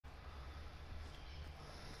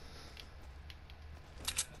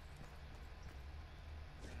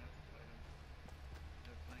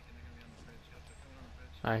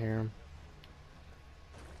I hear him.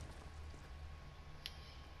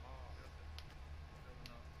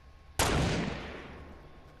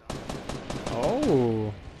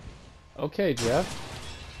 Oh. Okay, Jeff.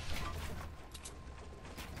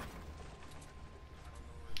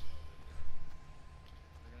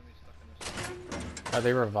 Are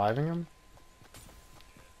they reviving him?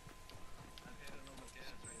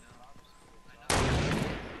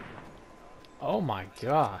 Oh my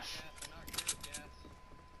gosh.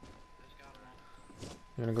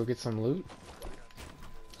 You gonna go get some loot?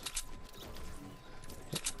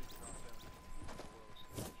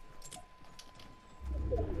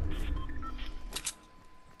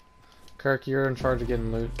 Kirk, you're in charge of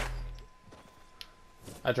getting loot.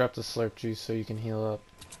 I dropped the slurp juice so you can heal up.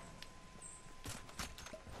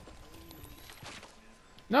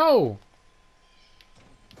 No!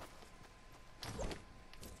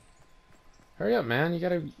 Hurry up, man. You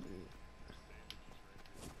gotta...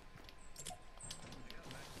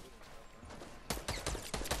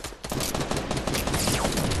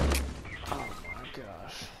 Oh my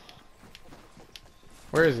gosh.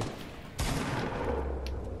 Where is he?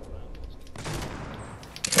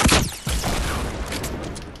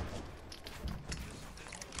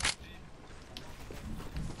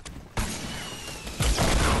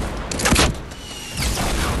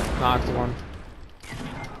 Knocked one.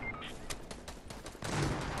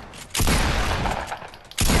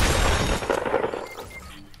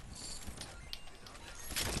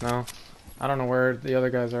 No. I don't know where the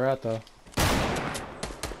other guys are at, though.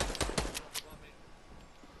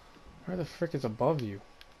 Where the frick is above you?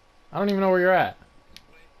 I don't even know where you're at.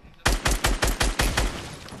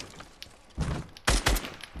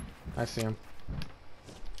 I see him.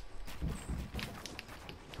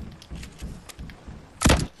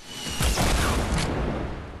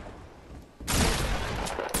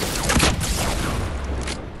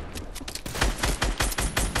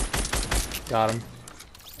 Got him.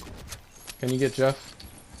 Can you get Jeff?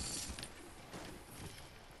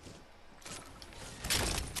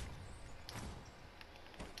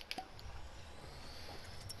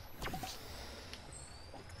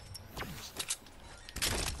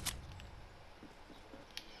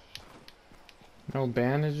 No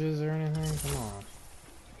bandages or anything? Come on.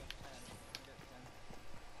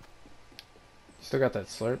 You still got that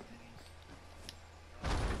slurp?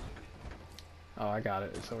 Oh, I got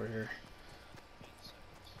it. It's over here.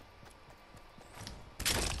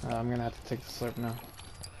 I'm gonna have to take the slurp now.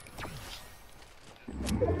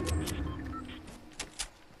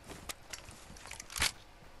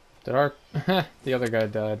 Did our... the other guy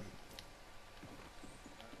died.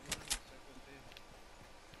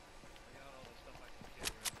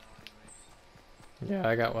 Yeah,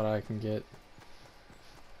 I got what I can get.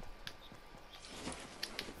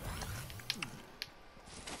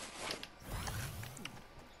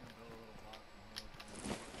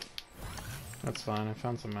 That's fine, I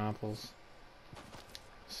found some apples.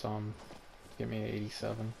 Some. Get me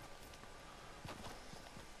 87.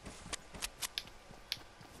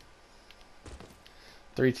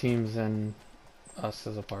 Three teams and us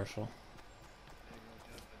as a partial.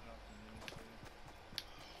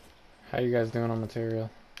 How you guys doing on material?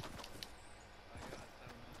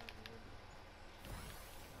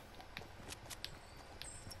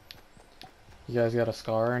 You guys got a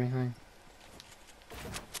scar or anything?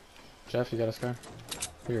 Jeff, you got a scar?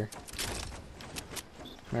 Here.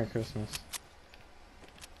 Merry Christmas.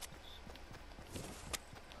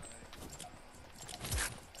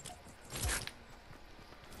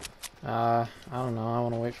 I don't know. I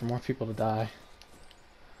want to wait for more people to die.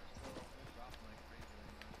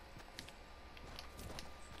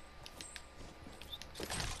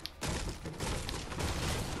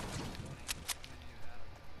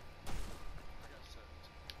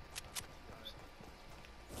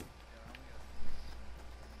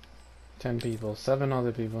 Ten people. 7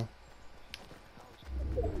 other people.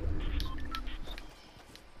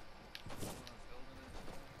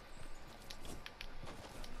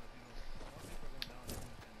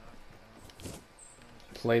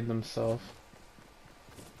 Played themselves.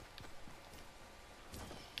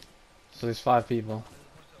 So there's 5 people.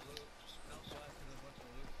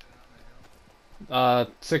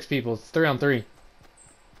 6 people. It's 3 on 3.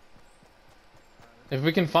 If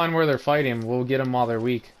we can find where they're fighting, we'll get them while they're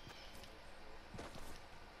weak.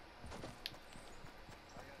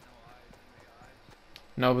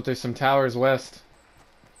 No, but there's some towers west.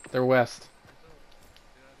 They're west.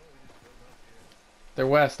 They're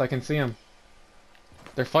west. I can see them.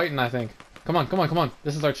 They're fighting, I think. Come on, come on, come on.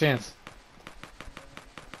 This is our chance.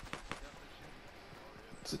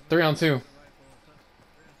 It's 3 on 2.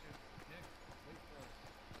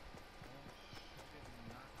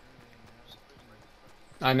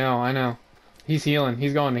 I know, I know. He's healing.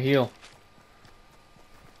 He's going to heal.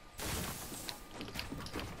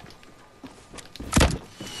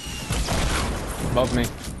 Above me.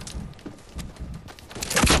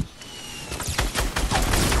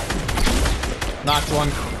 Knocked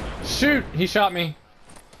one. Shoot! He shot me.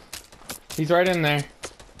 He's right in there.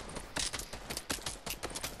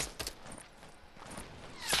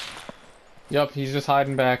 Yup, he's just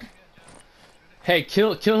hiding back. Hey,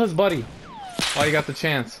 kill his buddy while you got the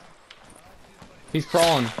chance. He's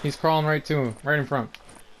crawling. He's crawling right to him, right in front.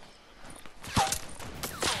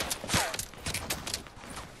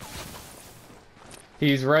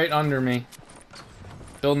 He's right under me.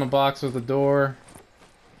 Building a box with a door.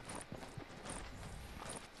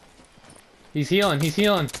 He's healing. He's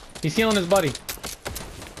healing. He's healing his buddy.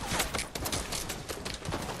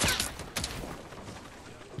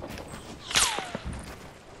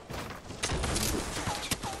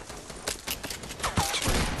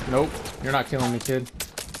 Nope, you're not killing me, kid.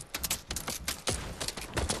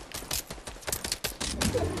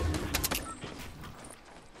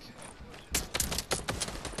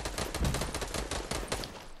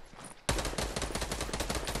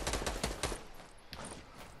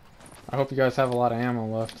 I hope you guys have a lot of ammo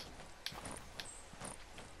left.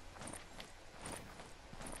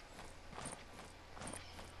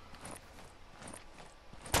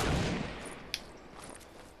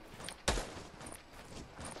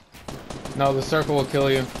 No, the circle will kill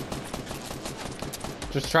you.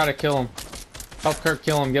 Just try to kill him. Help Kirk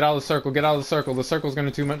kill him. Get out of the circle. Get out of the circle. The circle's gonna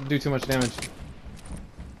do too much damage.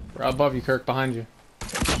 We're above you, Kirk. Behind you.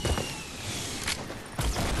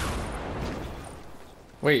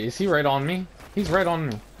 Wait, is he right on me? He's right on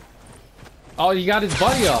me. Oh, he got his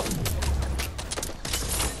buddy up.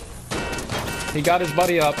 He got his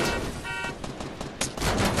buddy up.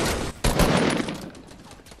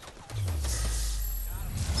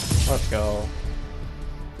 Let's go.